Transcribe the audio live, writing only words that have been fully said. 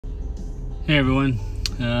Hey everyone,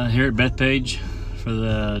 here at Bethpage for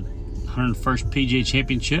the 101st PGA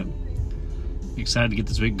Championship. Excited to get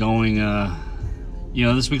this week going.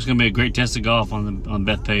 This week's going to be a great test of golf on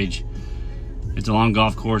Bethpage. It's a long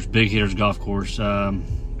golf course, big hitters golf course. For me,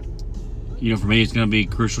 it's going to be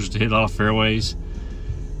crucial to hit a lot of fairways,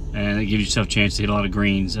 and it gives yourself a chance to hit a lot of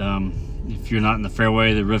greens. If you're not in the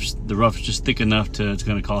fairway, the rough's just thick enough it's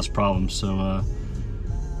going to cause problems. So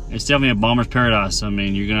it's definitely a bomber's paradise. I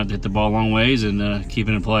mean, you're going to have to hit the ball a long ways and keep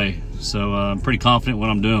it in play. So I'm pretty confident what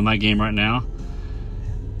I'm doing in my game right now.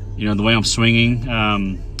 The way I'm swinging,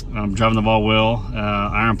 I'm driving the ball well.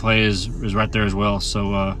 Iron play is right there as well.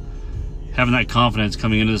 So having that confidence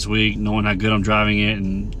coming into this week, knowing how good I'm driving it,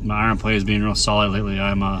 and my iron play is being real solid lately,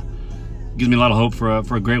 gives me a lot of hope for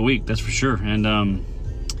a great week, that's for sure. And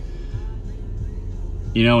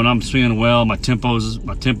when I'm swinging well, my tempo's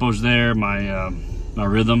there, my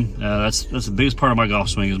rhythm. That's the biggest part of my golf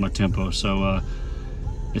swing is my tempo. So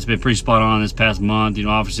it's been pretty spot on this past month.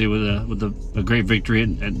 Obviously with a great victory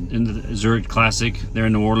in the Zurich Classic there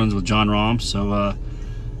in New Orleans with John Rahm. So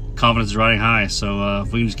confidence is riding high. So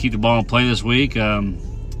if we can just keep the ball in play this week, I think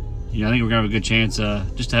we're gonna have a good chance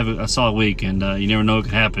just to have a solid week. And you never know what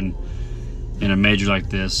could happen in a major like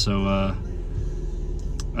this. So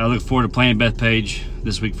I look forward to playing Bethpage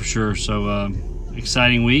this week for sure. So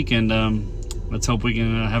exciting week, and let's hope we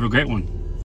can have a great one.